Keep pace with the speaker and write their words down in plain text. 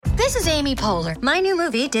This is Amy Poehler. My new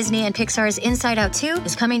movie, Disney and Pixar's Inside Out 2,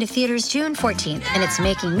 is coming to theaters June 14th, and it's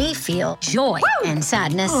making me feel joy and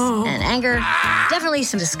sadness and anger, definitely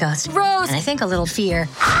some disgust, Rose, and I think a little fear.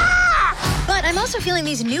 But I'm also feeling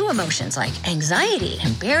these new emotions like anxiety,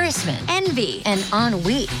 embarrassment, envy, and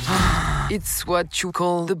ennui. It's what you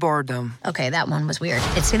call the boredom. Okay, that one was weird.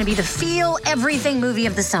 It's gonna be the feel everything movie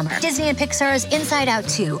of the summer. Disney and Pixar's Inside Out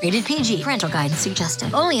 2, rated PG, parental guidance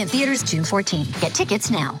suggested. Only in theaters June 14th. Get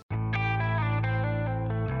tickets now.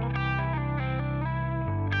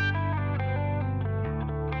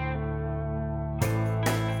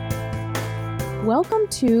 Welcome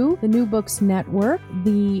to the New Books Network,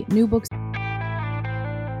 the New Books.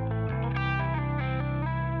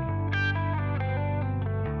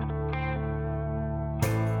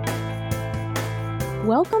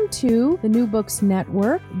 Welcome to the New Books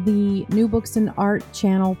Network, the New Books and Art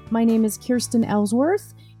channel. My name is Kirsten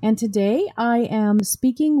Ellsworth, and today I am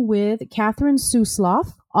speaking with Katherine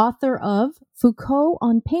Suslov, author of Foucault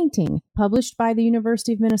on Painting, published by the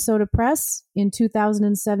University of Minnesota Press in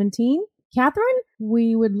 2017. Katherine,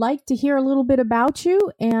 we would like to hear a little bit about you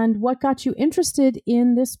and what got you interested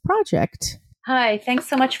in this project. Hi, thanks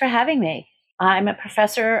so much for having me. I'm a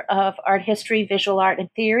professor of art history, visual art, and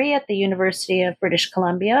theory at the University of British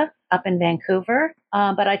Columbia up in Vancouver,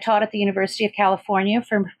 but I taught at the University of California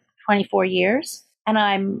for 24 years, and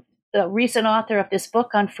I'm the recent author of this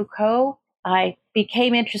book on Foucault. I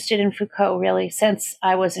became interested in Foucault really since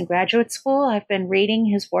I was in graduate school. I've been reading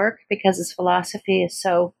his work because his philosophy is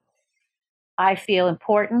so, I feel,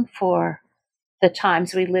 important for the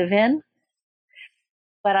times we live in.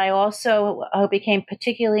 But I also became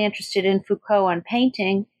particularly interested in Foucault on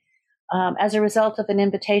painting as a result of an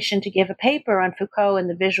invitation to give a paper on Foucault and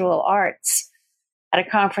the visual arts at a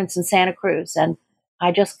conference in Santa Cruz. And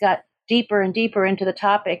I just got deeper and deeper into the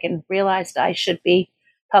topic and realized I should be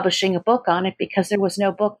publishing a book on it because there was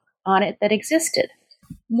no book on it that existed.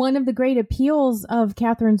 One of the great appeals of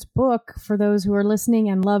Katherine's book, for those who are listening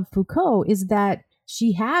and love Foucault, is that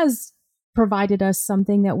she has provided us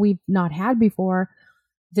something that we've not had before,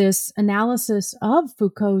 this analysis of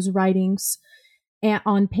Foucault's writings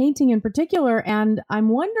on painting in particular. And I'm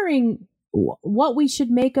wondering what we should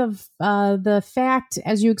make of the fact,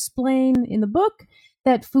 as you explain in the book,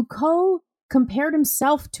 that Foucault compared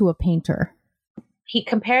himself to a painter. He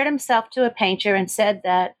compared himself to a painter and said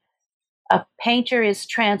that a painter is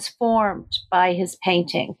transformed by his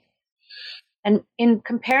painting. And in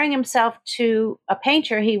comparing himself to a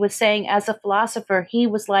painter, he was saying as a philosopher, he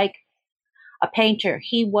was like a painter.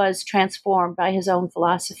 He was transformed by his own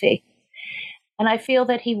philosophy. And I feel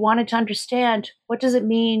that he wanted to understand, what does it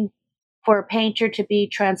mean for a painter to be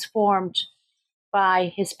transformed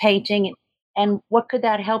by his painting? And what could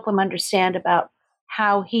that help him understand about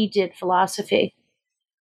how he did philosophy?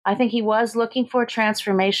 I think he was looking for a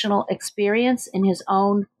transformational experience in his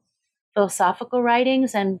own philosophical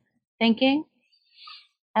writings and thinking.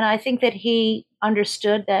 And I think that he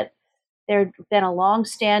understood that there had been a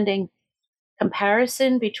long-standing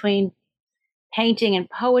comparison between painting and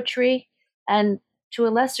poetry, and to a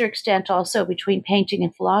lesser extent also between painting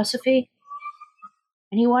and philosophy.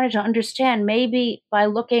 And he wanted to understand, maybe by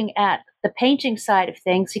looking at the painting side of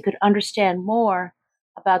things, he could understand more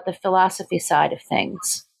about the philosophy side of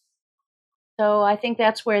things. So I think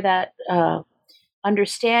that's where that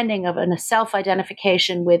understanding of a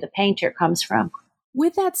self-identification with a painter comes from.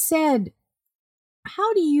 With that said,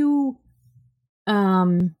 how do you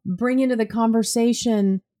bring into the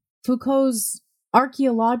conversation Foucault's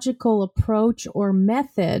archaeological approach or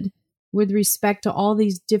method with respect to all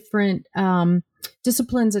these different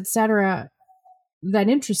disciplines, etc., that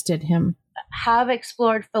interested him? Have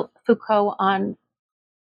explored Foucault on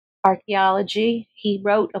archaeology. He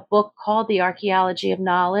wrote a book called The Archaeology of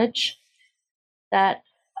Knowledge that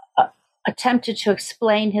attempted to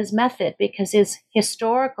explain his method, because his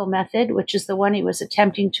historical method, which is the one he was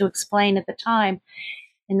attempting to explain at the time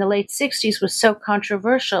in the late 60s, was so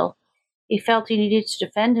controversial. He felt he needed to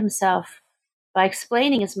defend himself by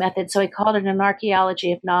explaining his method, so he called it an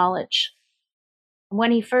archaeology of knowledge.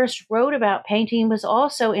 When he first wrote about painting, he was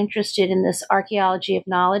also interested in this archaeology of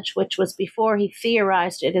knowledge, which was before he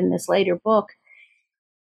theorized it in this later book.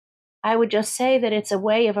 I would just say that it's a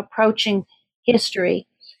way of approaching history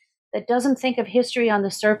that doesn't think of history on the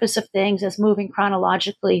surface of things as moving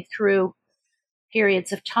chronologically through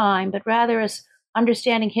periods of time, but rather as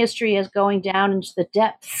understanding history as going down into the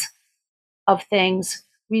depths of things,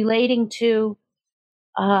 relating to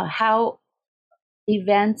how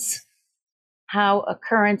events, how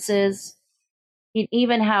occurrences,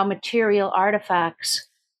 even how material artifacts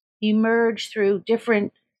emerge through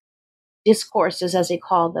different discourses, as he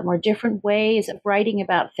called them, or different ways of writing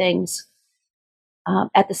about things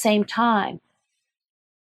at the same time.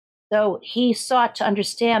 So he sought to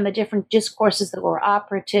understand the different discourses that were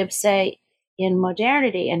operative, say, in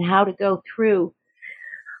modernity, and how to go through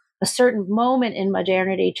a certain moment in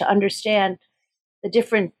modernity to understand the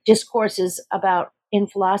different discourses about in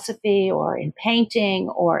philosophy or in painting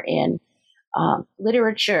or in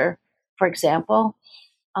literature, for example,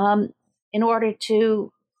 in order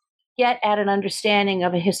to get at an understanding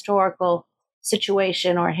of a historical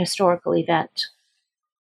situation or a historical event.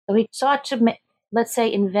 So he sought to, let's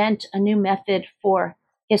say, invent a new method for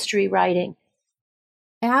history writing.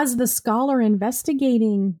 As the scholar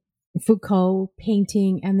investigating Foucault,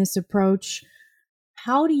 painting, and this approach,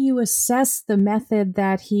 how do you assess the method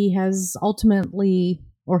that he ultimately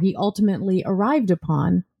arrived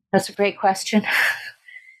upon? That's a great question.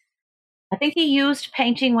 I think he used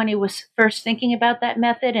painting when he was first thinking about that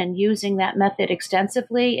method and using that method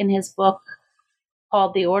extensively in his book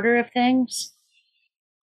called The Order of Things,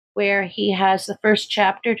 where he has the first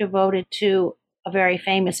chapter devoted to a very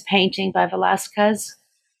famous painting by Velázquez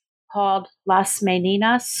called Las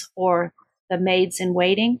Meninas, or The Maids in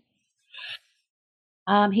Waiting.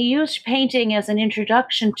 He used painting as an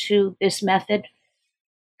introduction to this method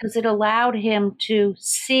because it allowed him to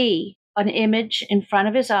see an image in front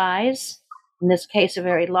of his eyes, in this case, a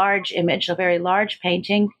very large image, a very large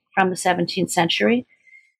painting from the 17th century.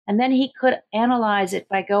 And then he could analyze it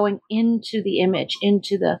by going into the image,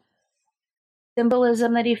 into the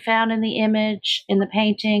symbolism that he found in the image, in the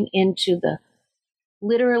painting,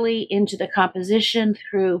 literally into the composition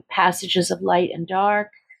through passages of light and dark,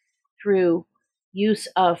 through use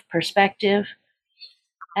of perspective.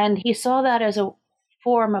 And he saw that as a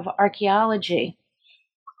form of archaeology.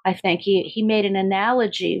 I think he made an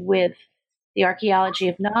analogy with the archaeology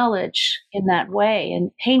of knowledge in that way.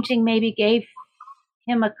 And painting maybe gave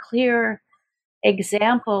him a clear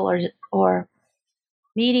example or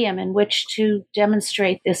medium in which to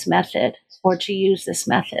demonstrate this method or to use this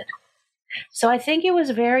method. So I think it was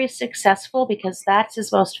very successful because that's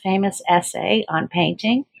his most famous essay on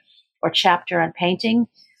painting or chapter on painting.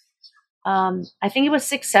 I think it was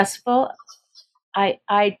successful.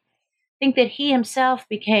 I think that he himself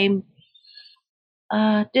became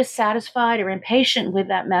dissatisfied or impatient with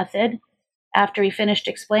that method after he finished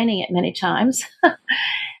explaining it many times.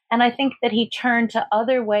 And I think that he turned to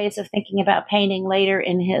other ways of thinking about painting later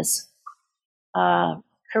in his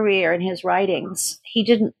career, in his writings. He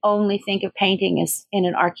didn't only think of painting as in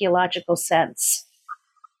an archaeological sense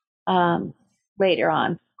later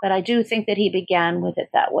on, but I do think that he began with it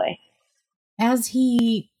that way. As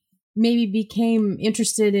he maybe became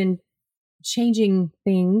interested in changing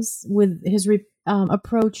things with his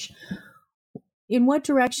approach, in what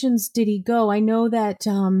directions did he go? I know that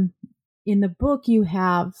in the book you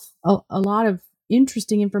have a lot of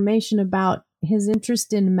interesting information about his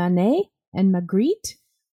interest in Manet and Magritte.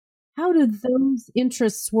 How do those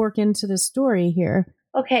interests work into the story here?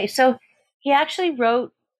 Okay, so he actually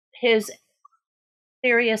wrote his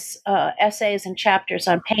various essays and chapters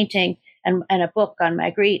on painting and a book on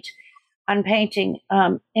Magritte, on painting,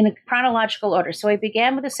 in a chronological order. So he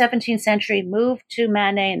began with the 17th century, moved to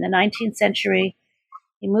Manet in the 19th century.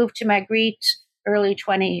 He moved to Magritte early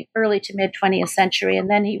to mid 20th century, and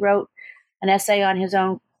then he wrote an essay on his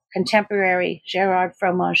own contemporary, Gérard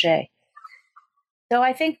Fromager. So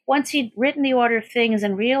I think once he'd written The Order of Things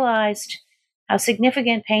and realized how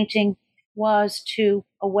significant painting was to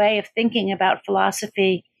a way of thinking about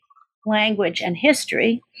philosophy, language, and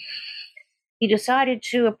history, he decided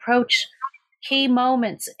to approach key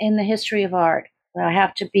moments in the history of art. Now, I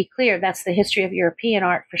have to be clear, that's the history of European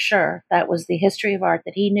art for sure. That was the history of art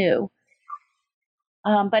that he knew.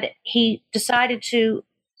 But he decided to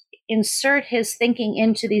insert his thinking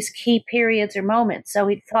into these key periods or moments. So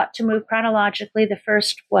he thought to move chronologically. The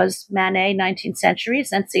first was Manet, 19th century,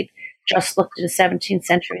 since he'd just looked at a 17th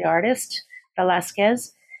century artist,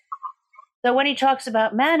 Velázquez. So when he talks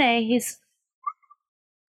about Manet, he's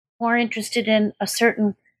more interested in a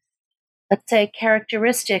certain, let's say,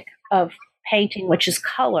 characteristic of painting, which is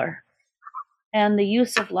color, and the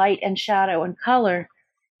use of light and shadow and color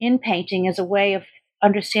in painting as a way of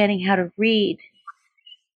understanding how to read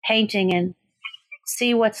painting and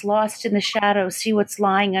see what's lost in the shadows, see what's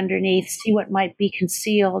lying underneath, see what might be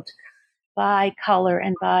concealed by color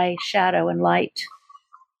and by shadow and light.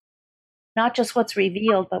 Not just what's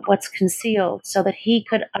revealed, but what's concealed, so that he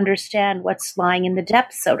could understand what's lying in the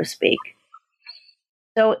depths, so to speak.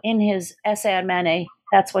 So in his essay on Manet,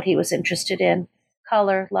 that's what he was interested in: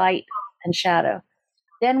 color, light, and shadow.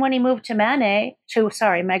 Then when he moved to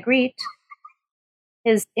Magritte,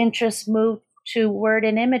 his interest moved to word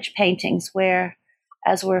and image paintings, where,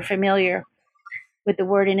 as we're familiar with the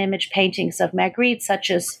word and image paintings of Magritte,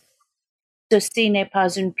 such as Ceci n'est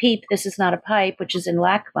pas une pipe, This is not a pipe, which is in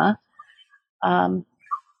LACMA,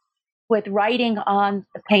 with writing on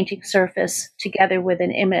the painting surface together with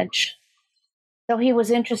an image. So he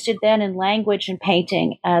was interested then in language and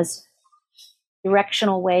painting as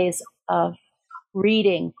directional ways of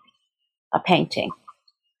reading a painting,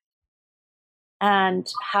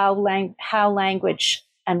 and how language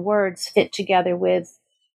and words fit together with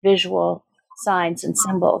visual signs and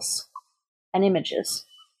symbols and images.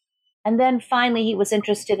 And then finally, he was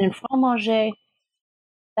interested in Fromage.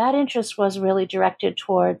 That interest was really directed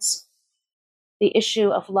towards the issue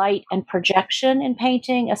of light and projection in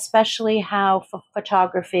painting, especially how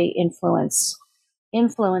photography influences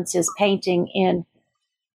painting in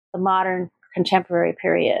the modern contemporary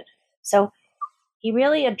period. So he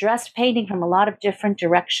really addressed painting from a lot of different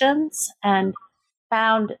directions, and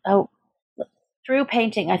found, through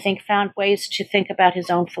painting, I think, found ways to think about his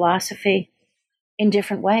own philosophy in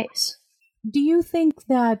different ways. Do you think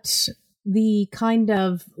that the kind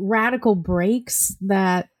of radical breaks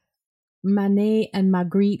that Manet and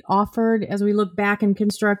Magritte offered, as we look back and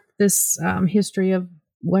construct this history of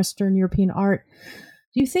Western European art,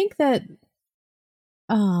 do you think that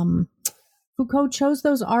Foucault chose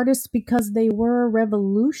those artists because they were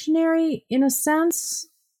revolutionary in a sense?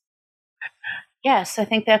 Yes, I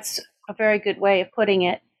think that's a very good way of putting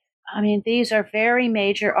it. I mean, these are very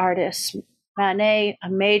major artists. Manet, a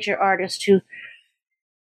major artist who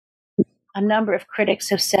a number of critics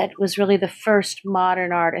have said was really the first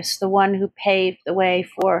modern artist, the one who paved the way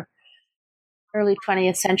for early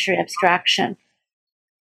 20th century abstraction,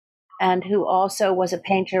 and who also was a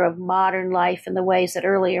painter of modern life in the ways that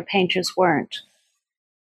earlier painters weren't.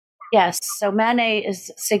 Yes, so Manet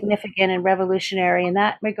is significant and revolutionary in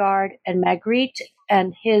that regard, and Magritte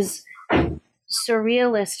and his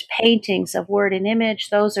surrealist paintings of word and image,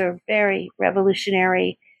 those are very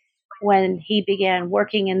revolutionary when he began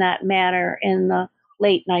working in that manner in the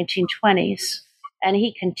late 1920s. And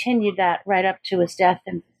he continued that right up to his death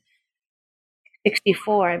in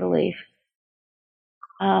 1964, I believe.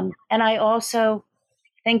 And I also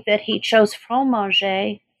think that he chose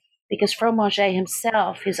Fromage because Fromage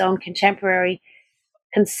himself, his own contemporary,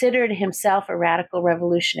 considered himself a radical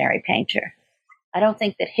revolutionary painter. I don't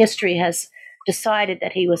think that history has decided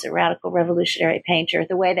that he was a radical revolutionary painter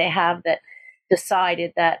the way they have that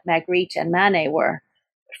decided that Magritte and Manet were.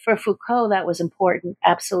 For Foucault, that was important,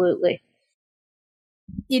 absolutely.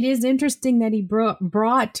 It is interesting that he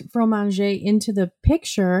brought Fromage into the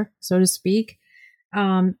picture, so to speak.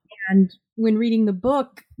 And when reading the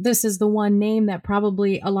book, this is the one name that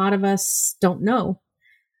probably a lot of us don't know.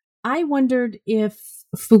 I wondered if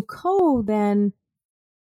Foucault then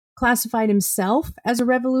classified himself as a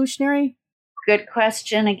revolutionary. Good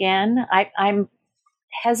question again. I'm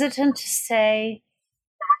hesitant to say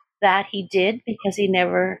that he did, because he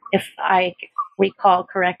never, if I recall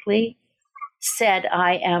correctly, said,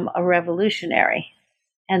 "I am a revolutionary."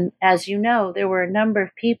 And as you know, there were a number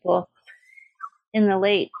of people in the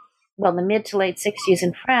mid to late 60s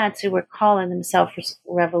in France who were calling themselves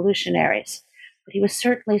revolutionaries. But he was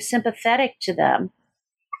certainly sympathetic to them.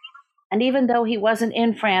 And even though he wasn't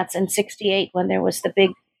in France in 68 when there was the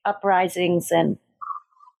big uprisings and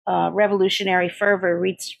revolutionary fervor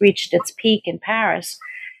reached its peak in Paris,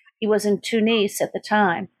 he was in Tunis at the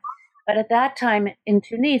time. But at that time in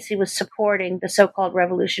Tunis, he was supporting the so-called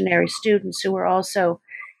revolutionary students who were also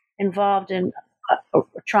involved in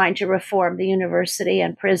trying to reform the university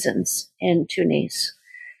and prisons in Tunis.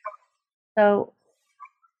 So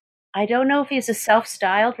I don't know if he's a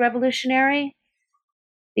self-styled revolutionary,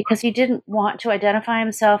 because he didn't want to identify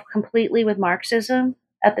himself completely with Marxism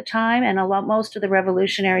at the time, and most of the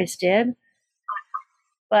revolutionaries did.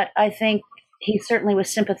 But I think he certainly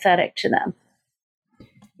was sympathetic to them.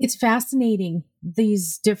 It's fascinating,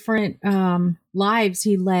 these different lives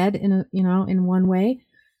he led in one way.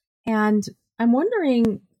 And I'm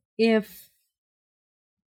wondering if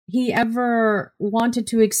he ever wanted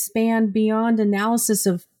to expand beyond analysis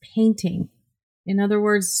of painting. In other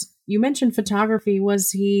words, you mentioned photography.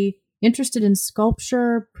 Was he interested in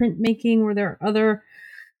sculpture, printmaking? Were there other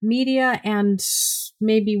media, and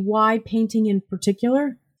maybe why painting in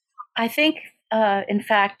particular? I think, in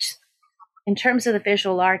fact, in terms of the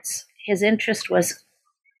visual arts, his interest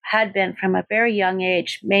had been from a very young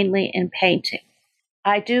age, mainly in painting.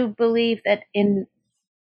 I do believe that in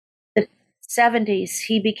the 70s,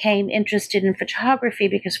 he became interested in photography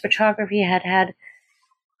because photography had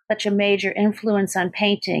such a major influence on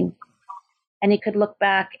painting. And he could look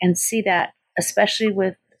back and see that especially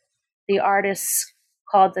with the artists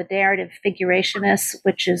called the narrative figurationists,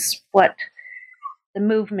 which is what the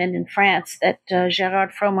movement in France that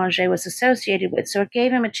Gérard Fromager was associated with. So it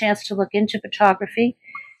gave him a chance to look into photography.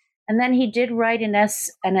 And then he did write an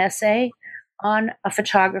essay on a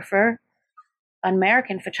photographer, an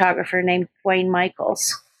American photographer named Duane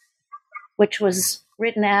Michals, which was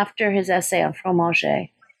written after his essay on Fromager.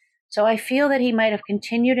 So I feel that he might have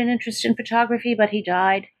continued an interest in photography, but he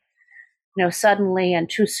died, suddenly and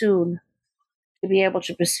too soon to be able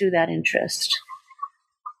to pursue that interest.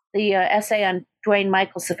 The essay on Duane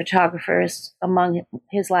Michals, the photographer, is among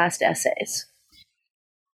his last essays.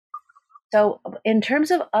 So in terms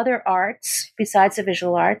of other arts, besides the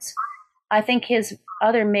visual arts, I think his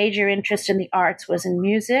other major interest in the arts was in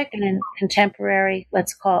music and in contemporary,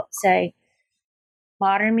 say,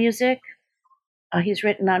 modern music. He's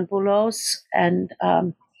written on Boulos, and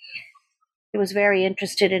he was very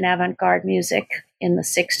interested in avant-garde music in the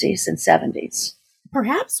 60s and 70s.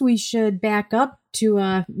 Perhaps we should back up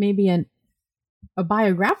to maybe a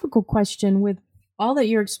biographical question. With all that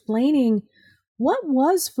you're explaining, what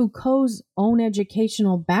was Foucault's own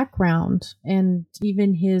educational background, and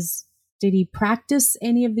even did he practice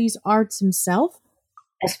any of these arts himself?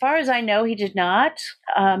 As far as I know, he did not.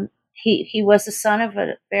 He was the son of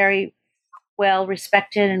a very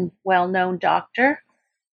well-respected and well-known doctor.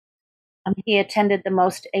 He attended the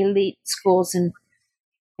most elite schools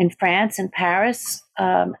in France and Paris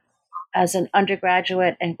as an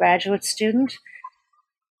undergraduate and graduate student.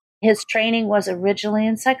 His training was originally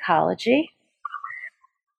in psychology,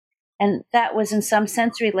 and that was in some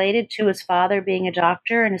sense related to his father being a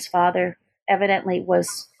doctor, and his father evidently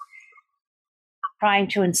was trying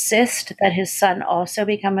to insist that his son also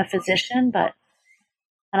become a physician.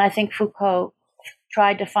 And I think Foucault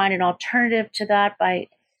tried to find an alternative to that by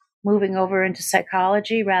moving over into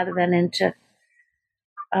psychology rather than into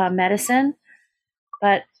medicine.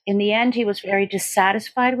 But in the end, he was very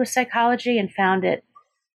dissatisfied with psychology and found it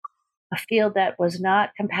a field that was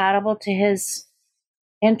not compatible to his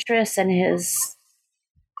interests and his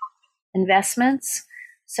investments.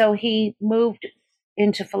 So he moved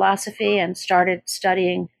into philosophy and started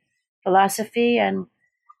studying philosophy, and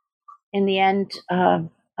in the end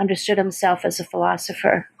understood himself as a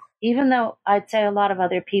philosopher, even though I'd say a lot of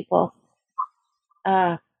other people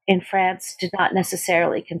in France did not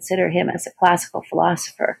necessarily consider him as a classical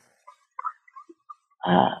philosopher.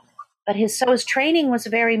 But his training was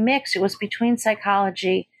very mixed. It was between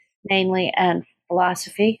psychology mainly and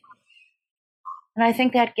philosophy. And I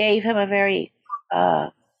think that gave him a very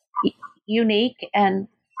unique and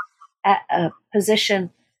position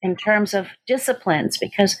in terms of disciplines,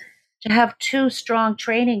 because to have two strong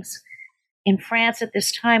trainings in France at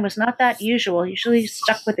this time was not that usual. Usually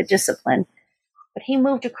stuck with a discipline. But he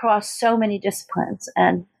moved across so many disciplines,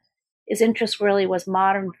 and his interest really was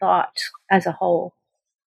modern thought as a whole,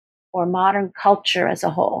 or modern culture as a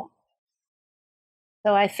whole.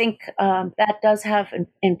 So I think that does have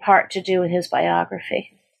in part to do with his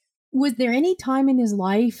biography. Was there any time in his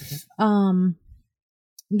life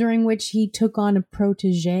during which he took on a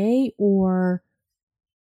protege or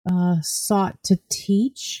sought to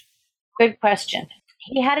teach? Good question.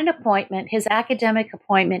 He had an appointment, his academic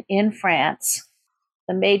appointment in France,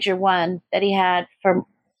 the major one that he had for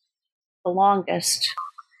the longest,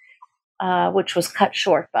 which was cut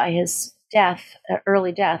short by his death,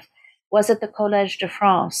 early death, was at the Collège de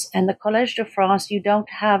France. And the Collège de France, you don't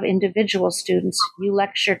have individual students. You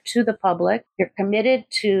lecture to the public. You're committed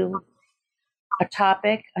to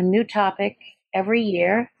a new topic every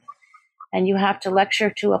year, and you have to lecture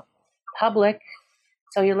to a public.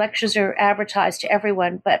 So your lectures are advertised to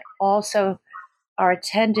everyone, but also are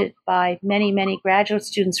attended by many, many graduate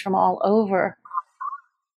students from all over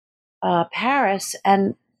Paris,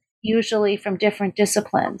 and usually from different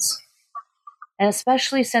disciplines. And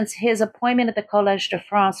especially since his appointment at the Collège de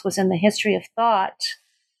France was in the history of thought,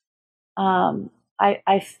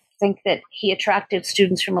 I think that he attracted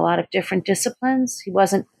students from a lot of different disciplines. He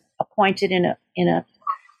wasn't appointed in a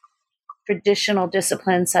traditional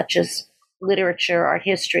discipline such as literature or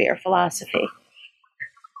history or philosophy.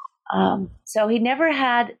 So he never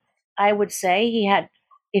had, I would say, he had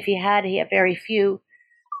very few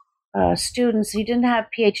students. He didn't have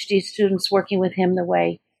PhD students working with him the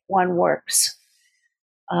way one works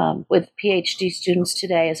with PhD students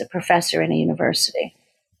today as a professor in a university.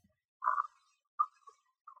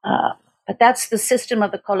 But that's the system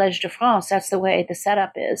of the Collège de France. That's the way the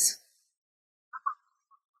setup is.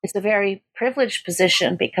 It's a very privileged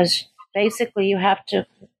position because basically you have to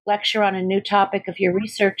lecture on a new topic of your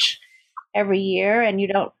research every year, and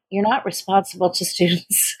you're not responsible to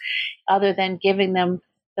students. other than giving them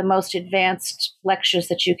the most advanced lectures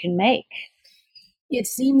that you can make. It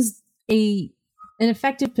seems an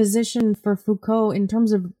effective position for Foucault in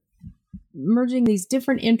terms of merging these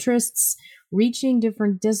different interests, reaching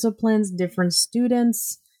different disciplines, different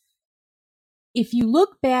students. If you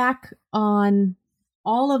look back on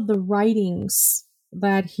all of the writings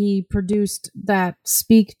that he produced that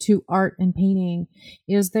speak to art and painting,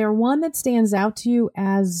 is there one that stands out to you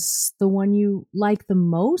as the one you like the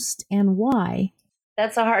most, and why?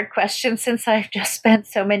 That's a hard question since I've just spent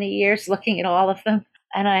so many years looking at all of them.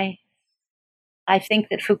 And I think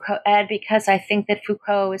that Foucault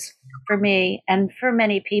is, for me and for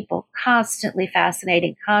many people, constantly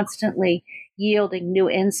fascinating, constantly yielding new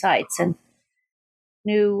insights and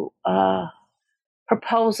new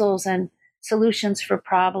proposals and solutions for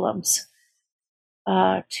problems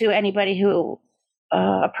to anybody who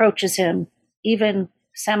approaches him, even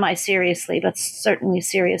semi-seriously, but certainly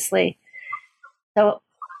seriously. So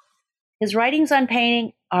his writings on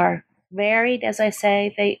painting are varied, as I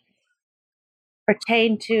say. They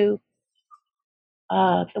pertain to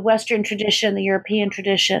the Western tradition, the European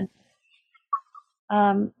tradition.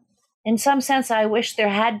 In some sense, I wish there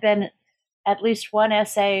had been at least one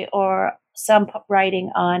essay or some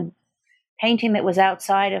writing on painting that was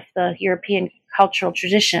outside of the European cultural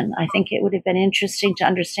tradition. I think it would have been interesting to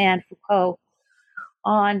understand Foucault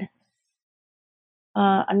on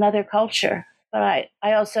another culture. But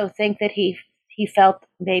I also think that he felt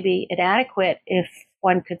maybe inadequate, if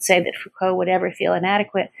one could say that Foucault would ever feel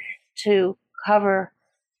inadequate, to cover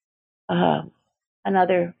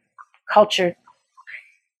another cultural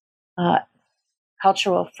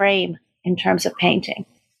frame in terms of painting.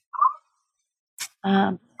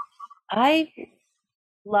 I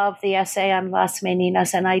love the essay on Las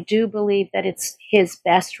Meninas, and I do believe that it's his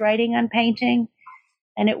best writing on painting.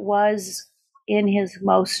 And it was in the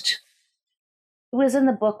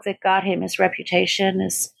book that got him his reputation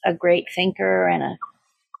as a great thinker and a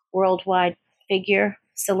worldwide figure,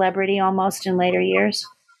 celebrity almost in later years.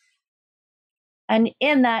 And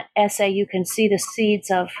in that essay, you can see the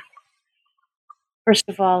seeds of, first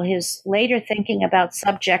of all, his later thinking about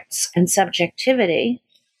subjects and subjectivity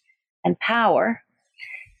and power.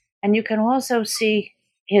 And you can also see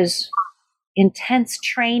his intense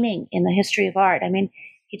training in the history of art. I mean,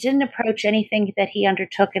 he didn't approach anything that he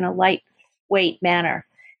undertook in a lightweight manner.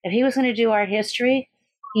 If he was going to do art history,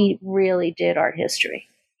 he really did art history.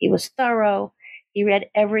 He was thorough. He read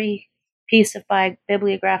every piece of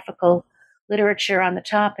bibliographical literature on the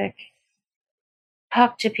topic,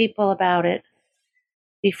 talked to people about it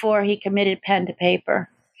before he committed pen to paper.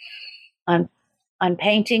 On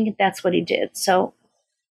painting, that's what he did. So,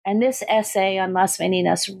 and this essay on Las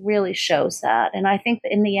Meninas really shows that. And I think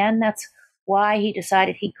that in the end, that's why he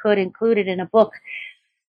decided he could include it in a book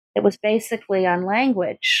that was basically on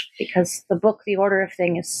language, because the book, The Order of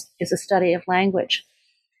Things, is a study of language.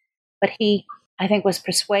 But he, I think, was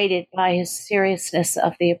persuaded by his seriousness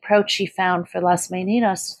of the approach he found for Las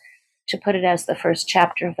Meninas to put it as the first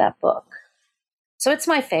chapter of that book. So it's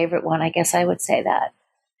my favorite one, I guess I would say that.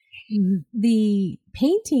 The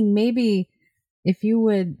painting, maybe if you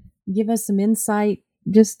would give us some insight,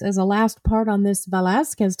 just as a last part on this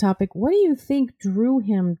Velázquez topic, what do you think drew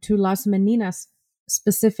him to Las Meninas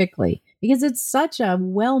specifically? Because it's such a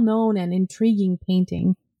well-known and intriguing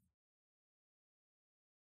painting.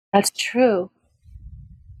 That's true.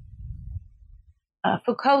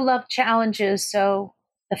 Foucault loved challenges, so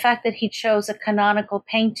the fact that he chose a canonical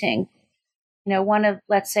painting, one of,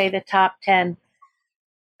 let's say, the top 10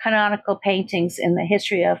 canonical paintings in the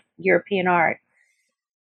history of European art,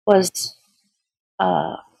 was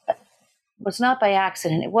not by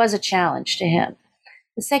accident. It was a challenge to him.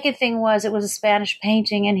 The second thing was it was a Spanish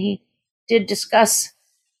painting, and he did discuss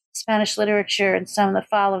Spanish literature in some of the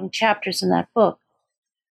following chapters in that book.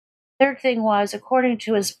 Third thing was, according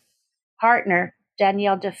to his partner,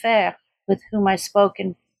 Daniel Defer, with whom I spoke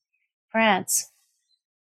in France,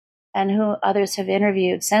 and who others have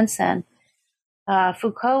interviewed since then,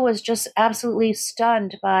 Foucault was just absolutely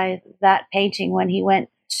stunned by that painting when he went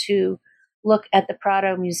to look at the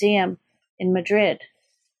Prado Museum in Madrid.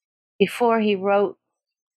 Before he wrote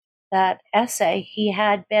that essay, he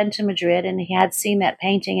had been to Madrid and he had seen that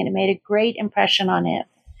painting, and it made a great impression on him.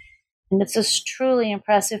 And it's a truly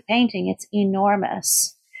impressive painting. It's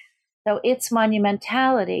enormous. So its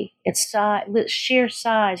monumentality, its sheer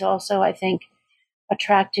size also, I think,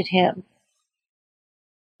 attracted him.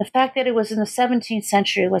 The fact that it was in the 17th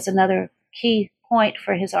century was another key point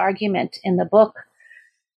for his argument in the book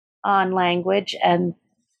on language and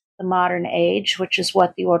the modern age, which is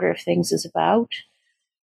what The Order of Things is about.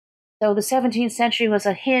 So the 17th century was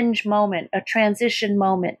a hinge moment, a transition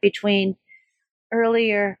moment between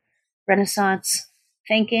earlier Renaissance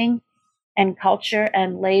thinking and culture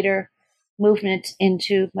and later movement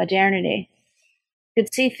into modernity. You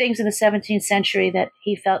could see things in the 17th century that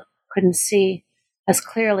he felt couldn't see as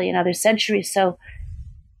clearly in other centuries. So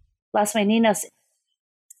Las Meninas,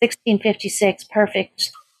 1656,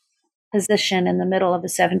 perfect position in the middle of the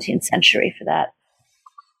 17th century for that.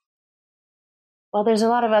 Well, there's a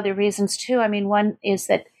lot of other reasons too. I mean, one is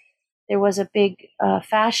that there was a big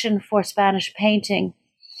fashion for Spanish painting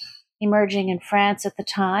emerging in France at the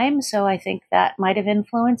time, so I think that might have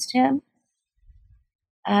influenced him.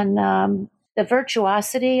 And the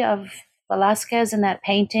virtuosity of Velázquez in that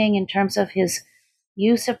painting in terms of his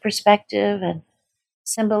use of perspective and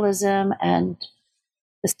symbolism and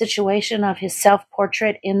the situation of his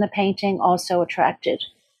self-portrait in the painting also attracted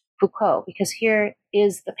Foucault, because here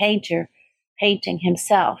is the painter painting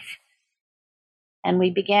himself. And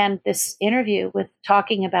we began this interview with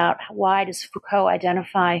talking about why does Foucault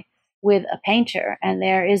identify with a painter, and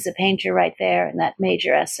there is a painter right there in that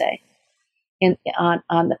major essay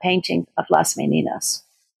on the painting of Las Meninas.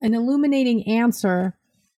 An illuminating answer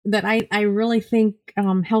that I really think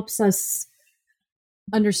helps us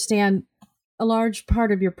understand a large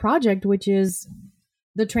part of your project, which is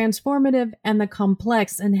the transformative and the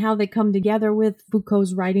complex and how they come together with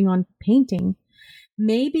Foucault's writing on painting.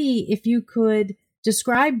 Maybe if you could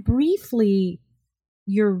describe briefly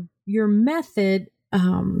your method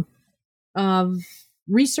of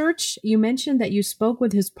research. You mentioned that you spoke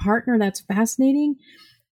with his partner. That's fascinating.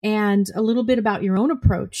 And a little bit about your own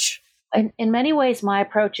approach. In many ways, my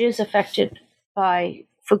approach is affected by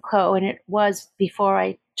Foucault, and it was before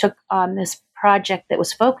I took on this project that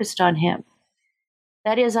was focused on him.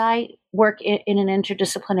 That is, I work in an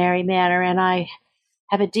interdisciplinary manner, and I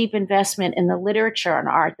have a deep investment in the literature on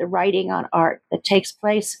art, the writing on art that takes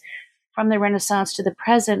place from the Renaissance to the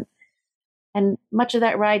present. And much of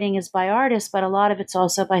that writing is by artists, but a lot of it's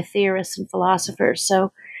also by theorists and philosophers.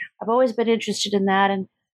 So I've always been interested in that, and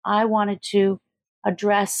I wanted to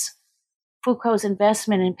address Foucault's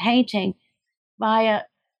investment in painting by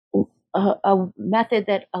a method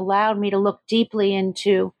that allowed me to look deeply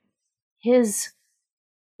into his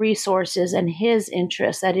resources and his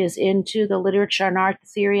interests, that is, into the literature on art, the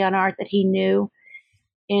theory on art that he knew,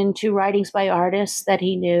 into writings by artists that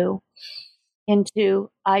he knew, into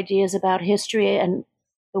ideas about history and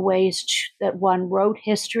the ways that one wrote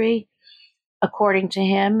history according to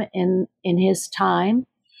him in his time,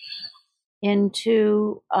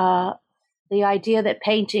 into the idea that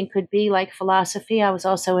painting could be like philosophy. I was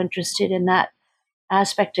also interested in that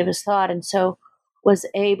aspect of his thought, and so was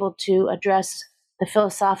able to address the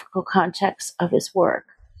philosophical context of his work.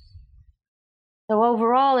 So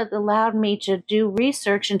overall, it allowed me to do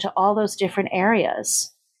research into all those different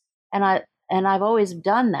areas. And I've always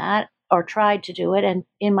done that, or tried to do it, and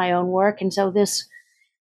in my own work. And so this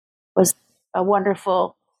was a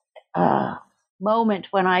wonderful moment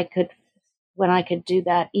when I could do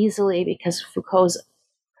that easily, because Foucault's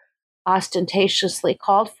ostentatiously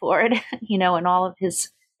called for it, in all of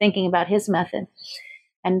his thinking about his method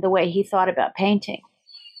and the way he thought about painting.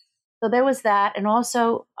 So there was that. And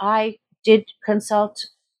also I did consult,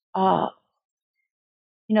 the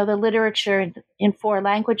literature in 4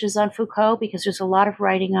 languages on Foucault, because there's a lot of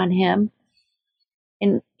writing on him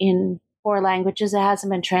in 4 languages. It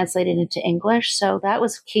hasn't been translated into English. So that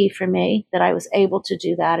was key for me, that I was able to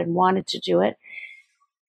do that and wanted to do it.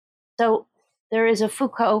 So there is a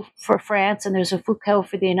Foucault for France, and there's a Foucault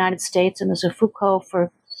for the United States, and there's a Foucault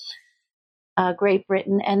for Great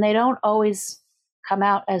Britain. And they don't always come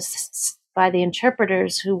out as, by the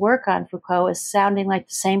interpreters who work on Foucault, as sounding like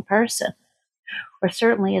the same person, or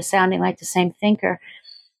certainly as sounding like the same thinker.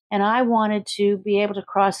 And I wanted to be able to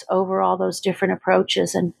cross over all those different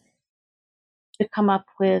approaches and to come up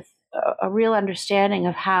with a real understanding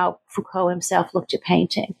of how Foucault himself looked at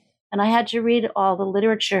painting. And I had to read all the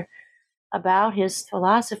literature about his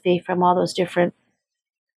philosophy from all those different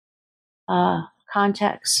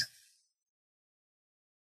contexts.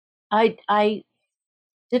 I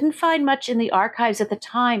didn't find much in the archives at the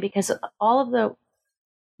time, because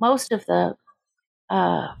most of the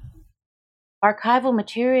archival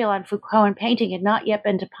material on Foucault and painting had not yet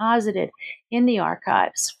been deposited in the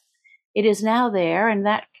archives. It is now there, and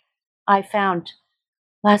that I found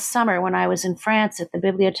last summer when I was in France at the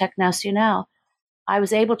Bibliothèque Nationale. I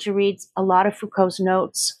was able to read a lot of Foucault's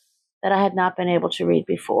notes that I had not been able to read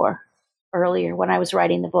earlier when I was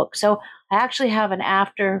writing the book. So I actually have an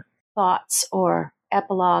afterthoughts or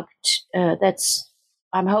epilogue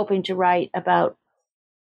I'm hoping to write about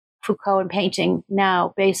Foucault in painting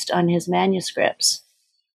now based on his manuscripts,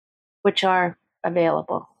 which are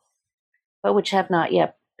available, but which have not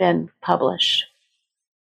yet been published.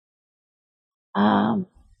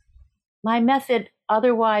 My method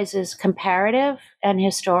otherwise is comparative and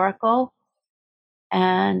historical,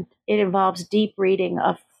 and it involves deep reading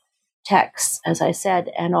of texts, as I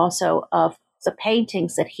said, and also of the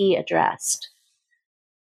paintings that he addressed.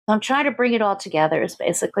 I'm trying to bring it all together is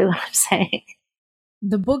basically what I'm saying.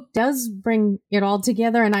 The book does bring it all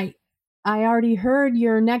together, and I already heard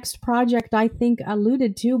your next project, I think,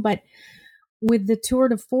 alluded to, but with the tour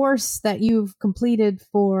de force that you've completed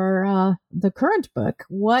for the current book,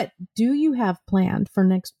 what do you have planned for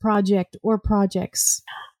next project or projects?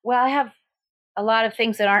 Well, I have a lot of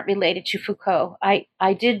things that aren't related to Foucault.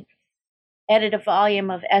 I did edit a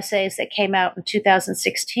volume of essays that came out in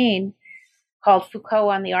 2016 called Foucault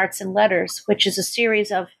on the Arts and Letters, which is a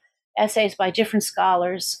series of essays by different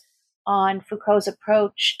scholars on Foucault's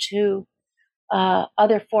approach to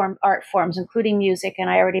other art forms, including music, and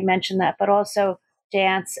I already mentioned that, but also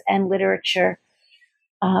dance and literature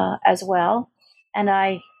as well. And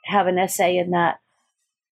I have an essay in that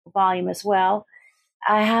volume as well.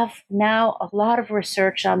 I have now a lot of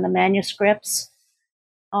research on the manuscripts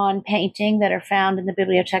on painting that are found in the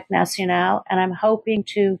Bibliothèque Nationale, and I'm hoping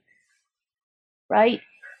to write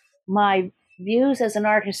my views as an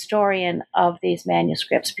art historian of these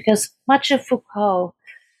manuscripts, because much of Foucault,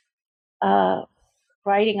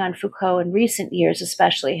 writing on Foucault in recent years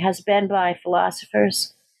especially, has been by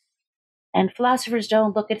philosophers. And philosophers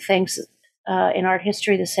don't look at things in art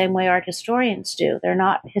history the same way art historians do. They're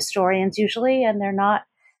not historians usually, and they're not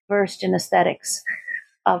versed in aesthetics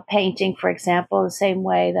of painting, for example, the same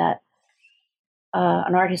way that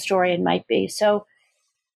an art historian might be. So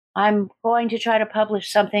I'm going to try to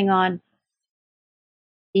publish something on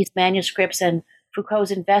these manuscripts and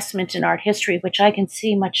Foucault's investment in art history, which I can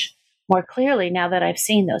see much more clearly now that I've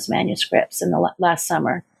seen those manuscripts in the last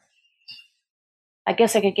summer. I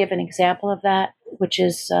guess I could give an example of that, which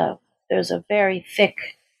is there's a very thick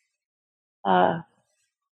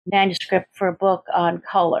manuscript for a book on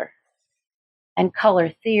color and color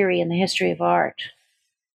theory in the history of art,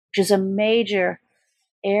 which is a major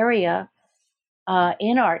area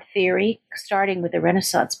in art theory, starting with the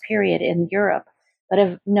Renaissance period in Europe, but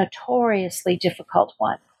a notoriously difficult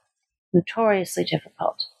one, notoriously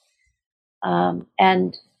difficult.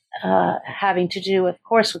 And having to do, of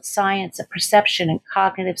course, with science and perception and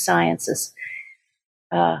cognitive sciences,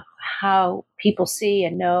 how people see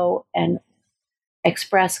and know and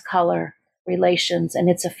express color relations and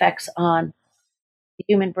its effects on the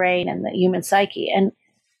human brain and the human psyche. And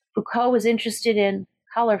Foucault was interested in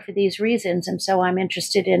color for these reasons, and so I'm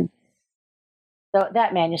interested in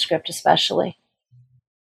that manuscript especially.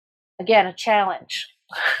 Again, a challenge.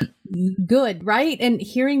 Good, right? And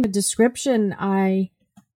hearing the description,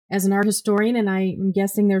 as an art historian, and I'm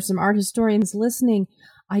guessing there's some art historians listening,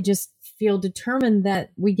 I just feel determined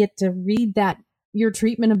that we get to read your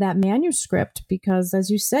treatment of that manuscript, because, as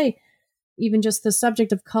you say, even just the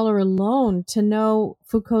subject of color alone, to know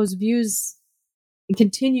Foucault's views,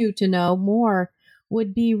 continue to know more,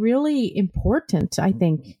 would be really important, I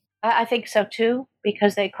think. I think so too,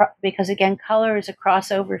 because again, color is a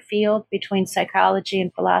crossover field between psychology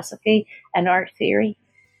and philosophy and art theory.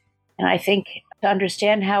 And I think to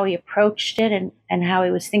understand how he approached it and how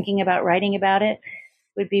he was thinking about writing about it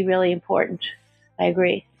would be really important. I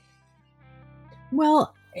agree.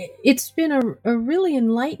 Well, it's been a really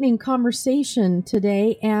enlightening conversation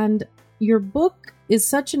today, and your book is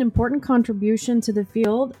such an important contribution to the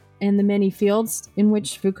field and the many fields in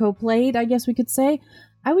which Foucault played, I guess we could say.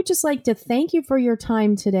 I would just like to thank you for your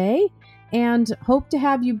time today and hope to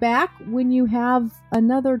have you back when you have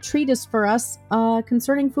another treatise for us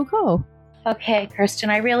concerning Foucault. Okay,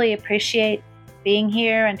 Kirsten, I really appreciate being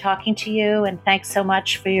here and talking to you, and thanks so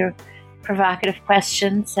much for your provocative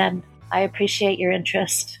questions, and I appreciate your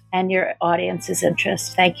interest and your audience's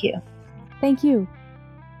interest. Thank you. Thank you.